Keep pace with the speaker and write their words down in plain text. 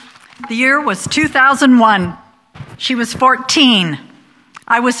The year was 2001. She was 14.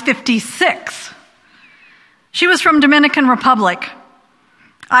 I was 56. She was from Dominican Republic.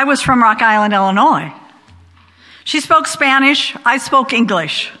 I was from Rock Island, Illinois. She spoke Spanish. I spoke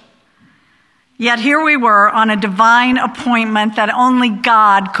English. Yet here we were on a divine appointment that only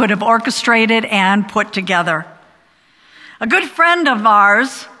God could have orchestrated and put together. A good friend of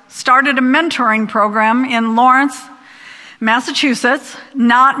ours started a mentoring program in Lawrence, Massachusetts.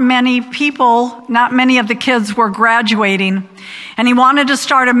 Not many of the kids were graduating, and he wanted to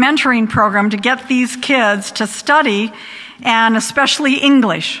start a mentoring program to get these kids to study, and especially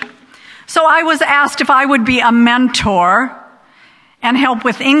English. So I was asked if I would be a mentor and help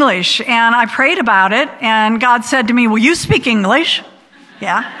with English, and I prayed about it, and God said to me, "Will you speak English?"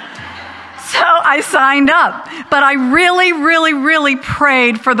 Yeah. So I signed up, but I really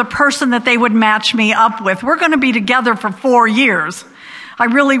prayed for the person that they would match me up with. We're going to be together for 4 years. I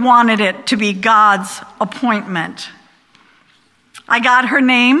really wanted it to be God's appointment. I got her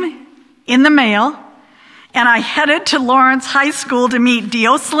name in the mail, and I headed to Lawrence High School to meet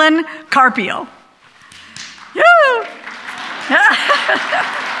Dioselyn Carpio.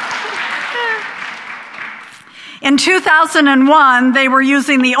 In 2001, they were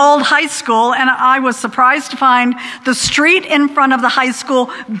using the old high school, and I was surprised to find the street in front of the high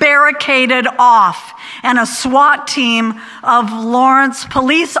school barricaded off, and a SWAT team of Lawrence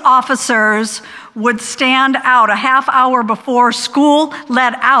police officers would stand out a half hour before school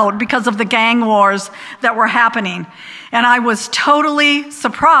let out because of the gang wars that were happening. And I was totally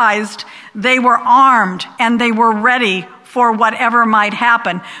surprised. They were armed and they were ready for whatever might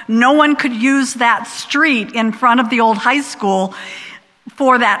happen. No one could use that street in front of the old high school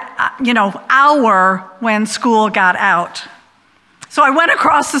for that, hour when school got out. So I went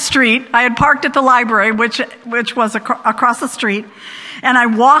across the street. I had parked at the library, which was across the street, and I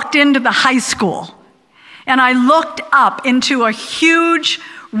walked into the high school. And I looked up into a huge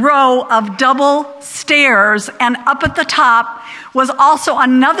row of double stairs, and up at the top was also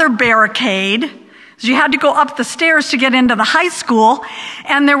another barricade. You had to go up the stairs to get into the high school,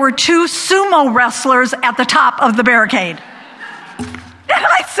 and there were 2 sumo wrestlers at the top of the barricade. And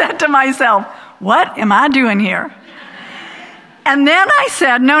I said to myself, what am I doing here? And then I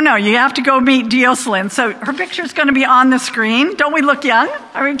said, no, you have to go meet Dioselyn. So her picture's going to be on the screen. Don't we look young?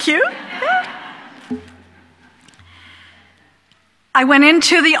 Are we cute? I went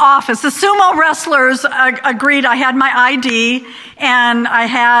into the office. The sumo wrestlers agreed. I had my ID, and I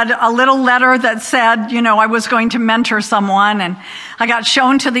had a little letter that said, I was going to mentor someone, and I got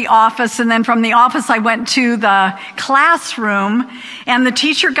shown to the office, and then from the office I went to the classroom, and the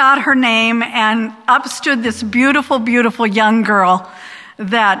teacher got her name, and up stood this beautiful, beautiful young girl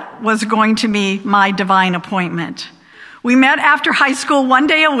that was going to be my divine appointment. We met after high school 1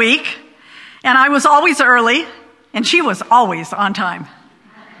 day a week, and I was always early, and she was always on time.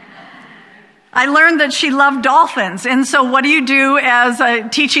 I learned that she loved dolphins. And so what do you do as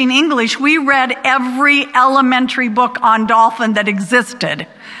teaching English? We read every elementary book on dolphin that existed.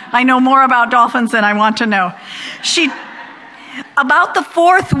 I know more about dolphins than I want to know. About the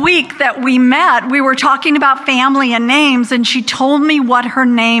 4th week that we met, we were talking about family and names, and she told me what her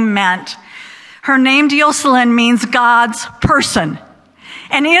name meant. Her name, Dioselyn, means God's person.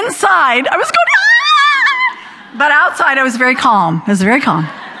 And inside, I was going, but outside, I was very calm. I was very calm.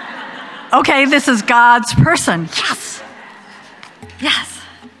 Okay, this is God's person. Yes.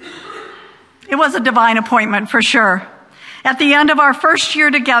 It was a divine appointment for sure. At the end of our first year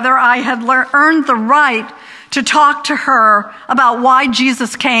together, I had earned the right to talk to her about why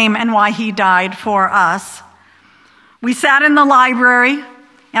Jesus came and why he died for us. We sat in the library,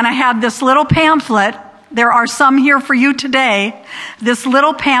 and I had this little pamphlet. There are some here for you today. This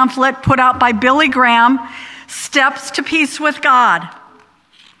little pamphlet put out by Billy Graham, Steps to Peace with God.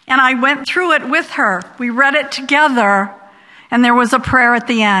 And I went through it with her. We read it together, and there was a prayer at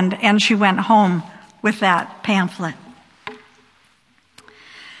the end, and she went home with that pamphlet.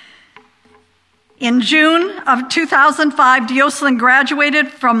 In June of 2005, Dioselyn graduated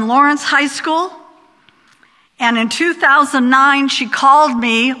from Lawrence High School, and in 2009, she called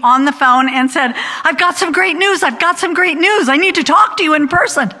me on the phone and said, I've got some great news. I need to talk to you in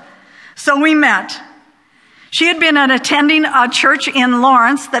person. So we met. She had been attending a church in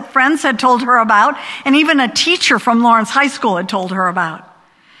Lawrence that friends had told her about, and even a teacher from Lawrence High School had told her about.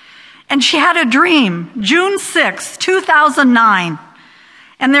 And she had a dream, June 6, 2009.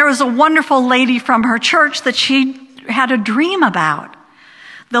 And there was a wonderful lady from her church that she had a dream about.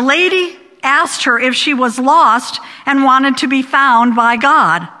 The lady asked her if she was lost and wanted to be found by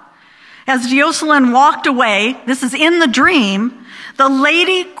God. As Dioselyn walked away, this is in the dream, The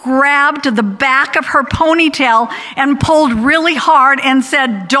lady grabbed the back of her ponytail and pulled really hard and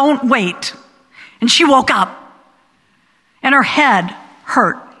said, "Don't wait." And she woke up, and her head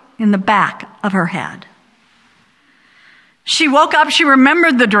hurt in the back of her head. She woke up, she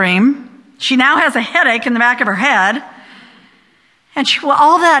remembered the dream. She now has a headache in the back of her head. And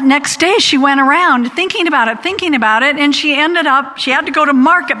all that next day, she went around thinking about it, and she had to go to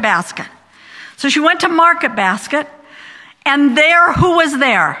Market Basket. So she went to Market Basket, and there, who was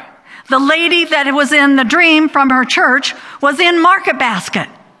there? The lady that was in the dream from her church was in Market Basket.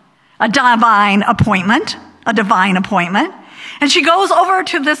 A divine appointment. And she goes over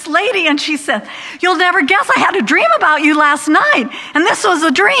to this lady and she said, "You'll never guess, I had a dream about you last night, and this was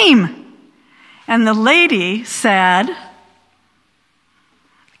a dream." And the lady said,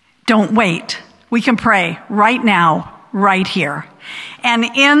 "Don't wait. We can pray right now, right here." And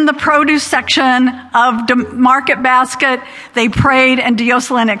in the produce section of the Market Basket, they prayed, and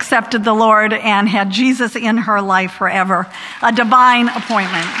Dioselin accepted the Lord and had Jesus in her life forever. A divine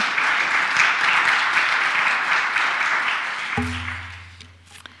appointment.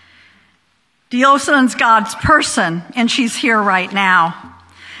 Dioselin's God's person, and she's here right now.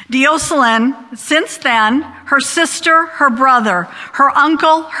 Dioselin, since then, her sister, her brother, her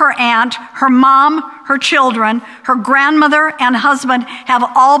uncle, her aunt, her mom, her children, her grandmother and husband have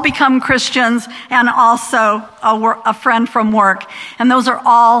all become Christians, and also a friend from work. And those are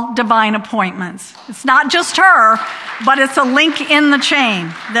all divine appointments. It's not just her, but it's a link in the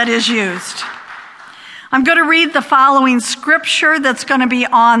chain that is used. I'm going to read the following scripture that's going to be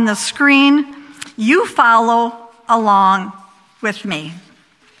on the screen. You follow along with me.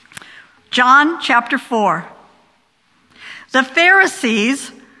 John chapter 4. The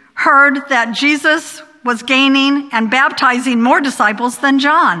Pharisees heard that Jesus was gaining and baptizing more disciples than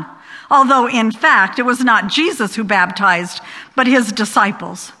John, although in fact it was not Jesus who baptized, but his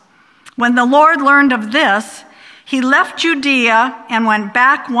disciples. When the Lord learned of this, he left Judea and went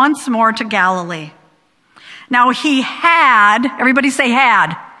back once more to Galilee. Now he had, everybody say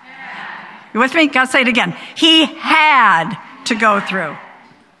had. You with me? Gotta say it again. He had to go through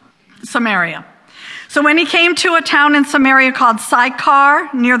Samaria. So when he came to a town in Samaria called Sychar,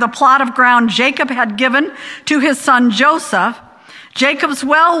 near the plot of ground Jacob had given to his son Joseph, Jacob's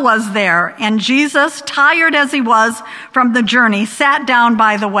well was there, and Jesus, tired as he was from the journey, sat down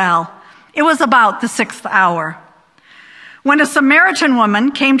by the well. It was about the 6th hour. When a Samaritan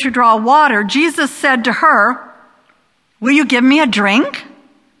woman came to draw water, Jesus said to her, "Will you give me a drink?"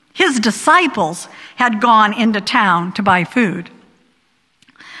 His disciples had gone into town to buy food.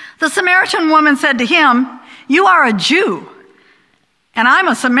 The Samaritan woman said to him, "You are a Jew, and I'm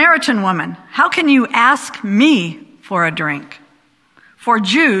a Samaritan woman. How can you ask me for a drink?" For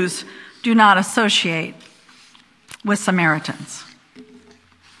Jews do not associate with Samaritans.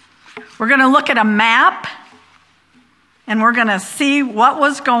 We're going to look at a map, and we're going to see what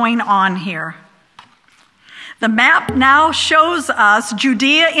was going on here. The map now shows us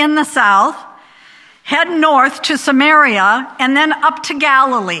Judea in the south, head north to Samaria, and then up to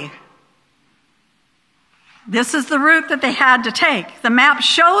Galilee. This is the route that they had to take. The map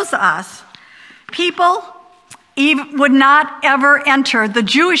shows us people would not ever enter, the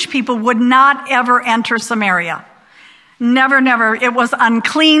Jewish people would not ever enter Samaria. Never, never. It was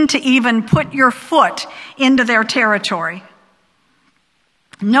unclean to even put your foot into their territory.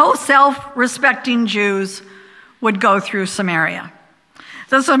 No self-respecting Jews would go through Samaria.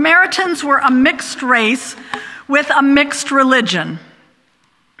 The Samaritans were a mixed race with a mixed religion.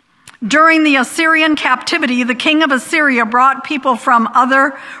 During the Assyrian captivity, the king of Assyria brought people from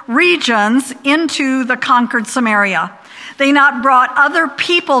other regions into the conquered Samaria. They not brought other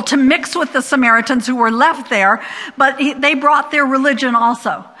people to mix with the Samaritans who were left there, but they brought their religion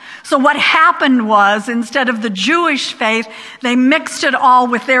also. So what happened was, instead of the Jewish faith, they mixed it all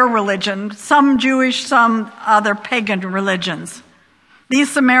with their religion, some Jewish, some other pagan religions.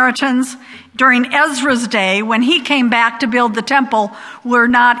 These Samaritans, during Ezra's day, when he came back to build the temple, were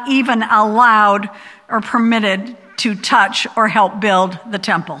not even allowed or permitted to touch or help build the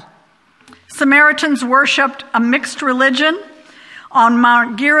temple. Samaritans worshipped a mixed religion on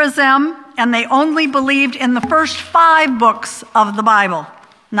Mount Gerizim, and they only believed in the first 5 books of the Bible.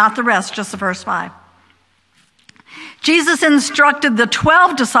 Not the rest, just the first 5. Jesus instructed the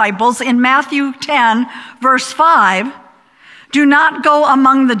 12 disciples in Matthew 10, verse 5, "Do not go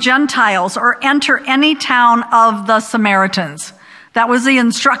among the Gentiles or enter any town of the Samaritans." That was the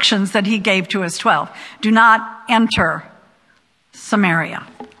instructions that he gave to his 12. Do not enter Samaria.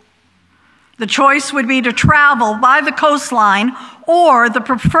 The choice would be to travel by the coastline, or the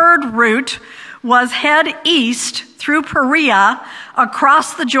preferred route was head east through Perea,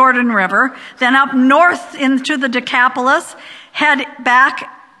 across the Jordan River, then up north into the Decapolis, head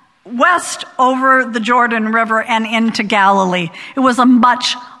back west over the Jordan River and into Galilee. It was a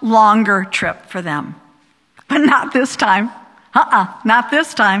much longer trip for them. But not this time. Not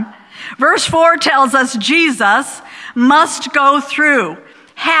this time. Verse 4 tells us Jesus must go through,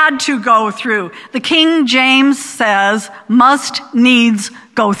 had to go through. The King James says, must needs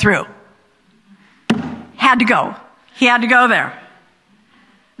go through. Had to go. He had to go there.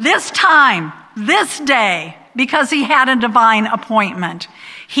 This time, this day, because he had a divine appointment,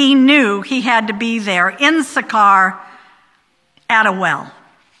 he knew he had to be there in Sychar at a well.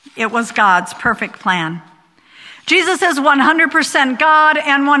 It was God's perfect plan. Jesus is 100% God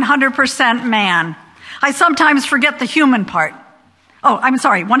and 100% man. I sometimes forget the human part.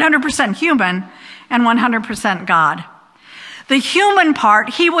 100% human and 100% God. The human part,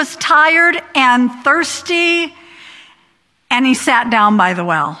 he was tired and thirsty, and he sat down by the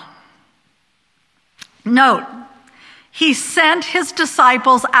well. Note, he sent his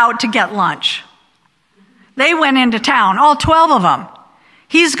disciples out to get lunch. They went into town, all 12 of them.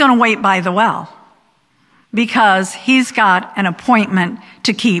 He's going to wait by the well because he's got an appointment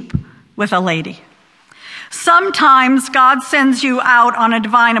to keep with a lady. Sometimes God sends you out on a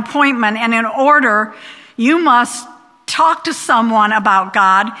divine appointment, and in order, you must talk to someone about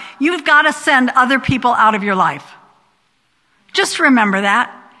God. You've got to send other people out of your life. Just remember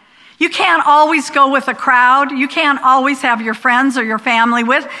that. You can't always go with a crowd. You can't always have your friends or your family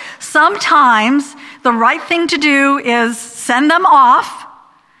with. Sometimes the right thing to do is send them off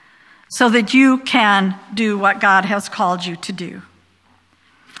so that you can do what God has called you to do.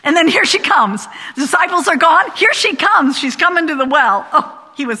 And then here she comes. The disciples are gone. Here she comes. She's coming to the well.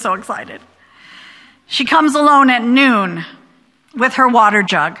 Oh, he was so excited. She comes alone at noon with her water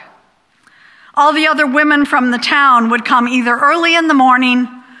jug. All the other women from the town would come either early in the morning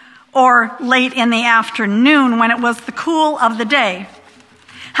or late in the afternoon when it was the cool of the day.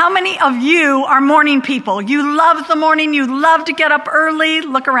 How many of you are morning people? You love the morning. You love to get up early.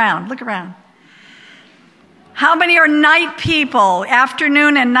 Look around. Look around. How many are night people?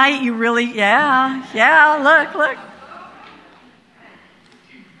 Afternoon and night, you really, look.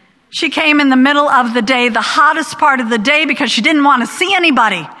 She came in the middle of the day, the hottest part of the day, because she didn't want to see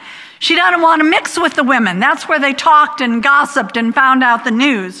anybody. She didn't want to mix with the women. That's where they talked and gossiped and found out the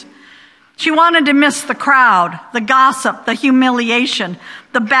news. She wanted to miss the crowd, the gossip, the humiliation,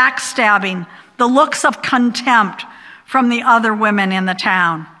 the backstabbing, the looks of contempt from the other women in the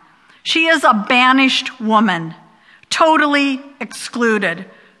town. She is a banished woman, totally excluded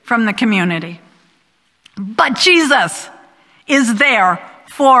from the community. But Jesus is there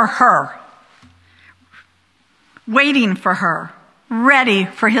for her, waiting for her, ready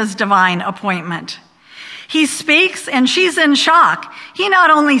for his divine appointment. He speaks and she's in shock. He not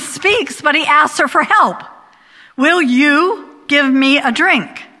only speaks, but he asks her for help. Will you give me a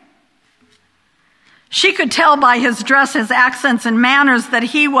drink? She could tell by his dress, his accents, and manners that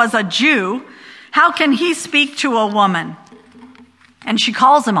he was a Jew. How can he speak to a woman? And she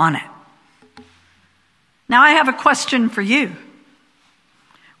calls him on it. Now I have a question for you.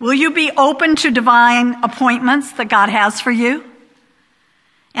 Will you be open to divine appointments that God has for you?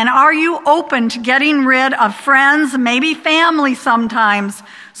 And are you open to getting rid of friends, maybe family sometimes,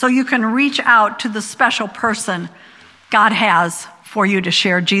 so you can reach out to the special person God has for you to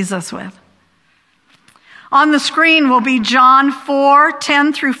share Jesus with? On the screen will be John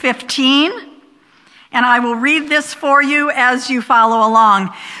 4:10 through 15. And I will read this for you as you follow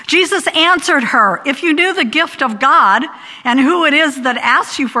along. Jesus answered her, "If you knew the gift of God and who it is that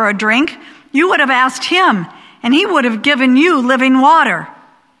asks you for a drink, you would have asked him, and he would have given you living water."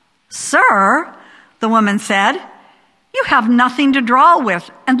 "Sir," the woman said, "you have nothing to draw with,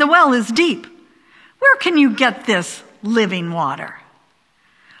 and the well is deep. Where can you get this living water?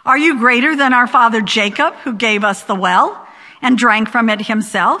 Are you greater than our father Jacob, who gave us the well and drank from it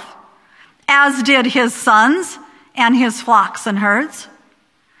himself, as did his sons and his flocks and herds?"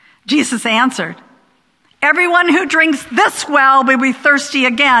 Jesus answered, "Everyone who drinks this well will be thirsty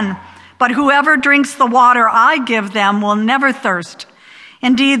again, but whoever drinks the water I give them will never thirst.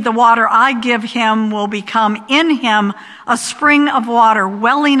 Indeed, the water I give him will become in him a spring of water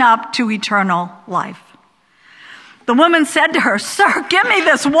welling up to eternal life." The woman said to her, "Sir, give me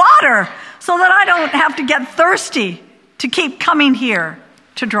this water so that I don't have to get thirsty to keep coming here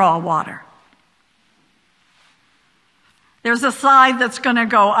to draw water." There's a slide that's going to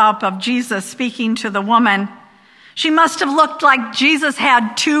go up of Jesus speaking to the woman. She must have looked like Jesus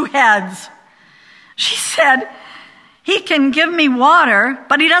had two heads. She said, He can give me water,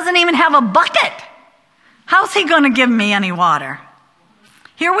 but he doesn't even have a bucket. How's he going to give me any water?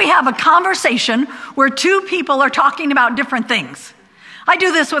 Here we have a conversation where two people are talking about different things. I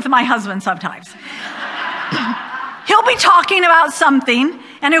do this with my husband sometimes. He'll be talking about something,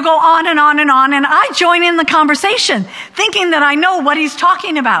 and he'll go on and on and on, and I join in the conversation, thinking that I know what he's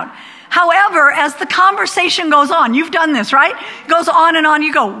talking about. However, as the conversation goes on, you've done this, right? It goes on and on,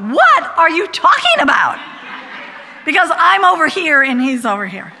 you go, what are you talking about? Because I'm over here and he's over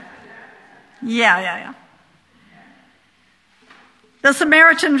here. Yeah. The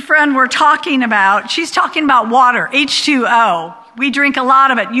Samaritan friend we're talking about, she's talking about water, H2O. We drink a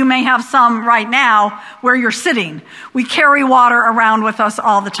lot of it. You may have some right now where you're sitting. We carry water around with us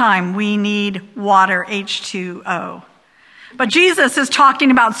all the time. We need water, H2O. But Jesus is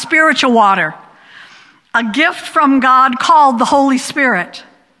talking about spiritual water, a gift from God called the Holy Spirit.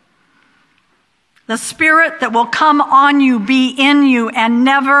 The Spirit that will come on you, be in you, and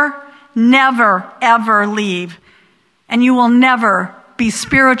never, ever leave. And you will never be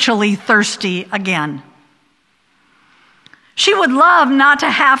spiritually thirsty again. She would love not to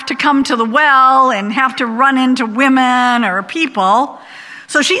have to come to the well and have to run into women or people.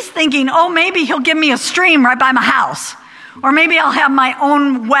 So she's thinking, oh, maybe he'll give me a stream right by my house. Or maybe I'll have my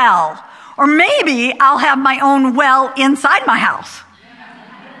own well. Or maybe I'll have my own well inside my house.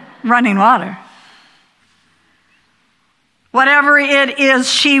 Running water. Whatever it is,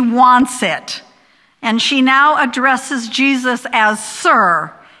 she wants it. And she now addresses Jesus as,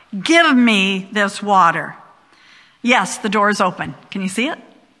 Sir, give me this water. Yes, the door is open. Can you see it?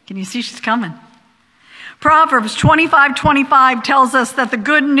 Can you see she's coming? Proverbs 25:25 tells us that the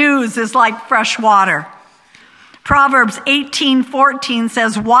good news is like fresh water. Proverbs 18:14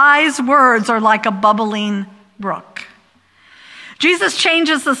 says, wise words are like a bubbling brook. Jesus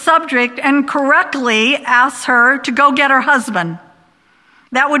changes the subject and correctly asks her to go get her husband.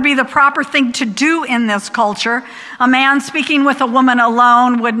 That would be the proper thing to do in this culture. A man speaking with a woman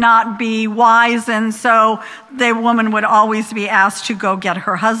alone would not be wise, and so the woman would always be asked to go get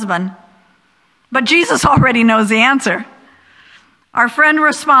her husband. But Jesus already knows the answer. Our friend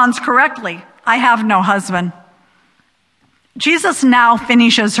responds correctly, I have no husband. Jesus now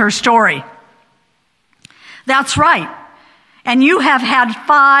finishes her story. That's right. And you have had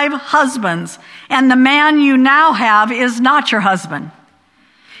 5 husbands, and the man you now have is not your husband.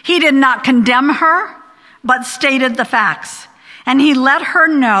 He did not condemn her, but stated the facts. And he let her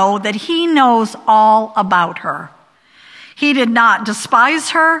know that he knows all about her. He did not despise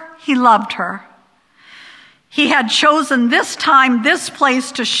her, he loved her. He had chosen this time, this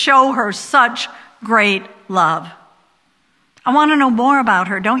place to show her such great love. I want to know more about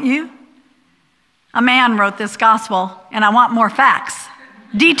her, don't you? A man wrote this gospel, and I want more facts,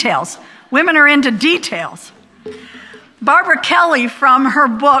 details. Women are into details. Barbara Kelly, from her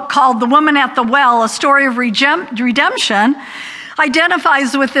book called The Woman at the Well, A Story of Redemption,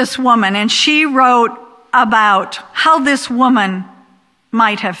 identifies with this woman, and she wrote about how this woman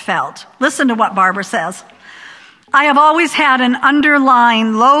might have felt. Listen to what Barbara says. I have always had an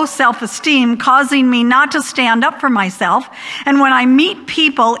underlying low self-esteem causing me not to stand up for myself, and when I meet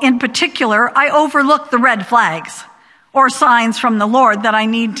people in particular, I overlook the red flags or signs from the Lord that I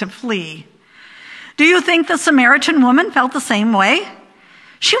need to flee. Do you think the Samaritan woman felt the same way?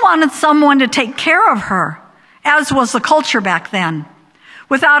 She wanted someone to take care of her, as was the culture back then.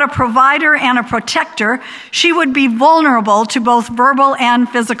 Without a provider and a protector, she would be vulnerable to both verbal and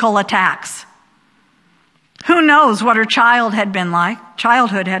physical attacks. Who knows what her childhood had been like?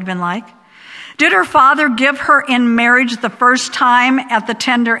 Did her father give her in marriage the first time at the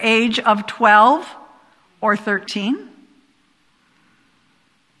tender age of 12 or 13?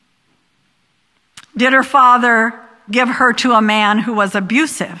 Did her father give her to a man who was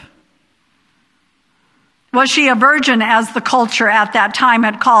abusive? Was she a virgin, as the culture at that time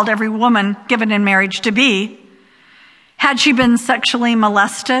had called every woman given in marriage to be? Had she been sexually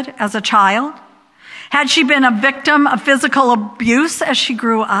molested as a child? Had she been a victim of physical abuse as she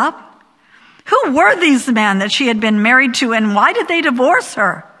grew up? Who were these men that she had been married to, and why did they divorce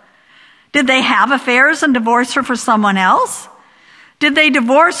her? Did they have affairs and divorce her for someone else? Did they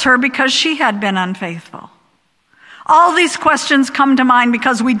divorce her because she had been unfaithful? All these questions come to mind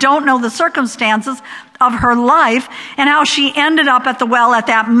because we don't know the circumstances of her life and how she ended up at the well at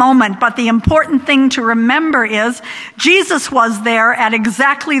that moment. But the important thing to remember is Jesus was there at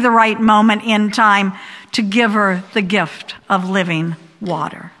exactly the right moment in time to give her the gift of living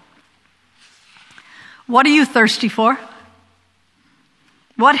water. What are you thirsty for?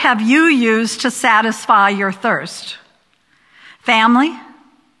 What have you used to satisfy your thirst? Family,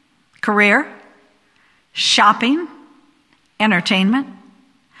 career, shopping, entertainment.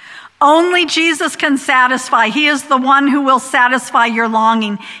 Only Jesus can satisfy. He is the one who will satisfy your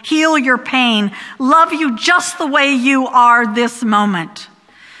longing, heal your pain, love you just the way you are this moment.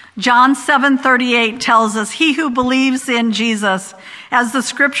 John 7:38 tells us, he who believes in Jesus, as the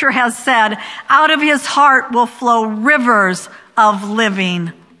scripture has said, out of his heart will flow rivers of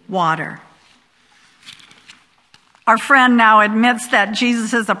living water. Our friend now admits that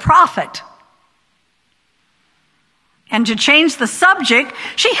Jesus is a prophet. And to change the subject,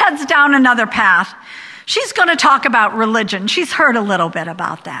 she heads down another path. She's going to talk about religion. She's heard a little bit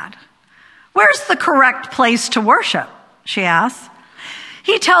about that. Where's the correct place to worship? She asks.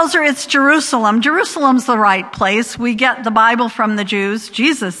 He tells her it's Jerusalem. Jerusalem's the right place. We get the Bible from the Jews.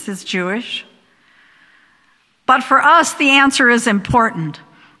 Jesus is Jewish. But for us, the answer is important.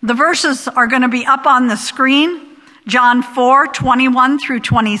 The verses are going to be up on the screen. John 4:21 through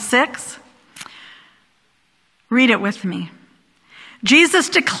 26. Read it with me. Jesus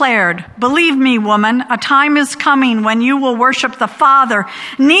declared, believe me, woman, a time is coming when you will worship the Father,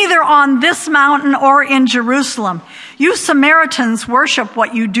 neither on this mountain or in Jerusalem. You Samaritans worship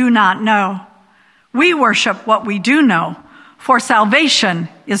what you do not know. We worship what we do know, for salvation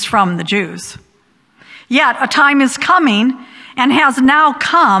is from the Jews. Yet a time is coming and has now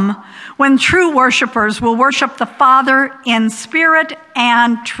come when true worshipers will worship the Father in spirit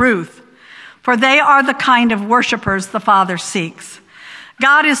and truth. For they are the kind of worshipers the Father seeks.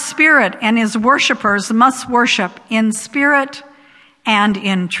 God is spirit, and his worshipers must worship in spirit and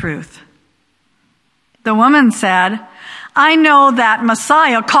in truth. The woman said, I know that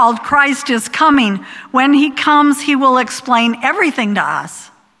Messiah called Christ is coming. When he comes, he will explain everything to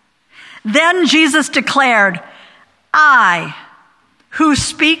us. Then Jesus declared, I who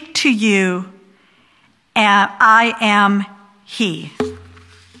speak to you, I am he.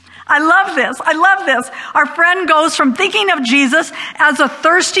 I love this. I love this. Our friend goes from thinking of Jesus as a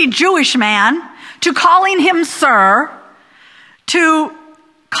thirsty Jewish man to calling him sir, to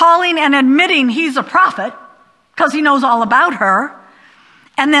calling and admitting he's a prophet because he knows all about her,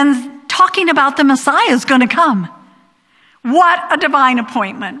 and then talking about the Messiah is going to come. What a divine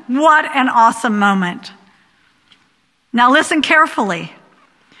appointment. What an awesome moment. Now listen carefully.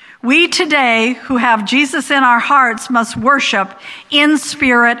 We today who have Jesus in our hearts must worship in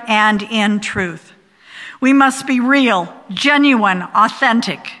spirit and in truth. We must be real, genuine,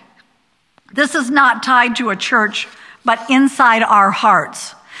 authentic. This is not tied to a church, but inside our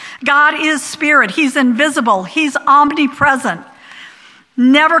hearts. God is spirit. He's invisible. He's omnipresent,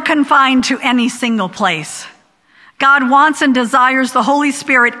 never confined to any single place. God wants and desires the Holy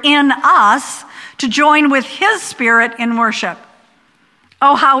Spirit in us to join with his spirit in worship.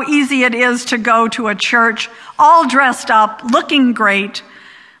 Oh, how easy it is to go to a church all dressed up, looking great,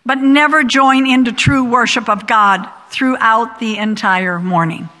 but never join into true worship of God throughout the entire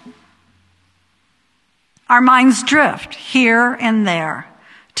morning. Our minds drift here and there.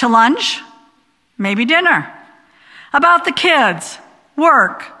 To lunch, maybe dinner. About the kids,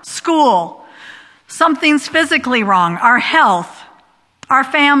 work, school. Something's physically wrong, our health, our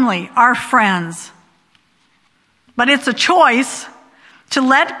family, our friends. But it's a choice to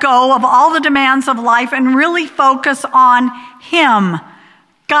let go of all the demands of life and really focus on him,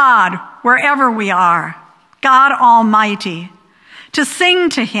 God, wherever we are, God Almighty, to sing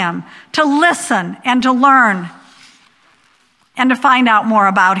to him, to listen and to learn and to find out more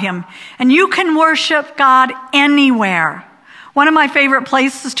about him. And you can worship God anywhere. One of my favorite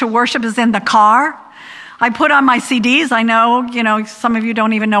places to worship is in the car. I put on my CDs. I know, some of you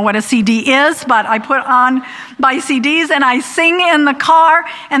don't even know what a CD is, but I put on my CDs and I sing in the car.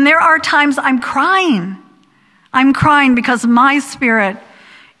 And there are times I'm crying. I'm crying because my spirit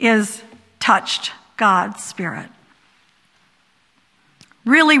is touched, God's spirit.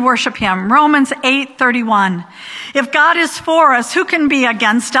 Really worship him. Romans 8:31. If God is for us, who can be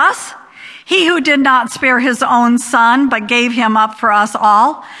against us? He who did not spare his own son, but gave him up for us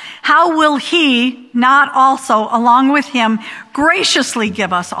all, how will he not also, along with him, graciously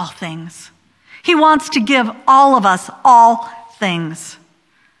give us all things? He wants to give all of us all things.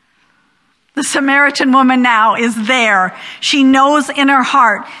 The Samaritan woman now is there. She knows in her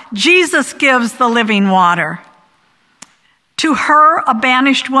heart, Jesus gives the living water. To her, a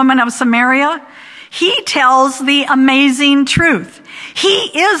banished woman of Samaria, he tells the amazing truth.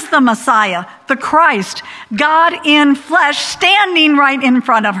 He is the Messiah, the Christ, God in flesh, standing right in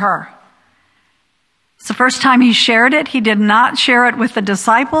front of her. It's the first time he shared it. He did not share it with the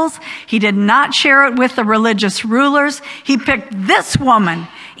disciples. He did not share it with the religious rulers. He picked this woman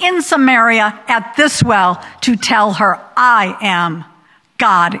in Samaria at this well to tell her, I am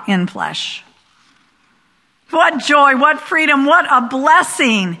God in flesh. What joy, what freedom, what a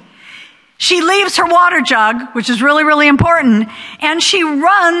blessing. She leaves her water jug, which is really, really important, and she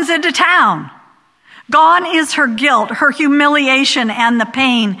runs into town. Gone is her guilt, her humiliation, and the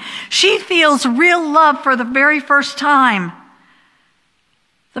pain. She feels real love for the very first time.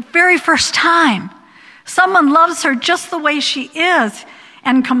 The very first time. Someone loves her just the way she is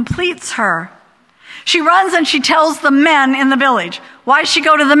and completes her. She runs and she tells the men in the village. Why does she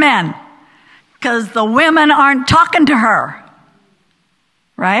go to the men? Because the women aren't talking to her.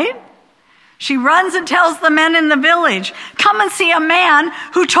 Right? She runs and tells the men in the village, come and see a man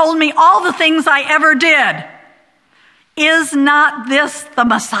who told me all the things I ever did. Is not this the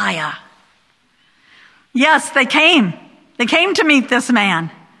Messiah? Yes, they came. They came to meet this man.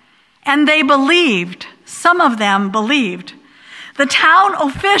 And they believed. Some of them believed. The town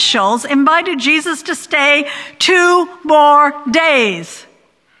officials invited Jesus to stay 2 more days.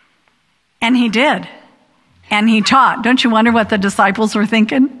 And he did. And he taught. Don't you wonder what the disciples were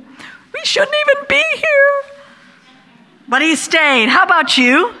thinking? We shouldn't even be here. But he stayed. How about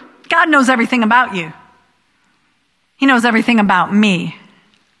you? God knows everything about you. He knows everything about me.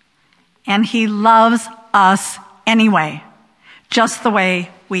 And he loves us anyway, just the way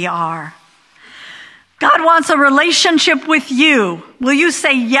we are. God wants a relationship with you. Will you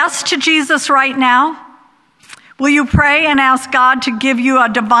say yes to Jesus right now? Will you pray and ask God to give you a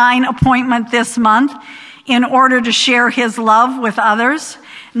divine appointment this month in order to share his love with others?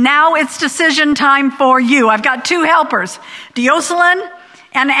 Now it's decision time for you. I've got 2 helpers. Dioselin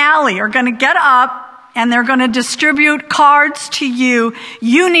and Allie are going to get up and they're going to distribute cards to you.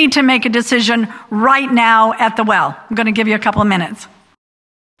 You need to make a decision right now at the well. I'm going to give you a couple of minutes.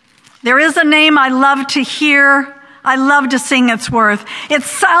 There is a name I love to hear. I love to sing its worth. It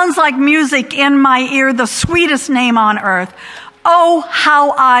sounds like music in my ear, the sweetest name on earth. Oh, how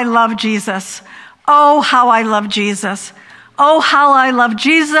I love Jesus. Oh, how I love Jesus. Oh, how I love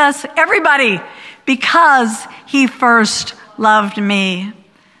Jesus. Everybody, because he first loved me.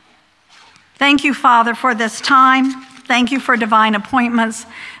 Thank you, Father, for this time. Thank you for divine appointments.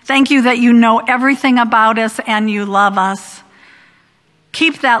 Thank you that you know everything about us and you love us.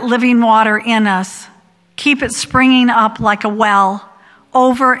 Keep that living water in us. Keep it springing up like a well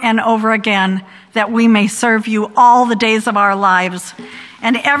over and over again, that we may serve you all the days of our lives.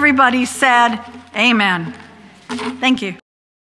 And everybody said, amen. Thank you.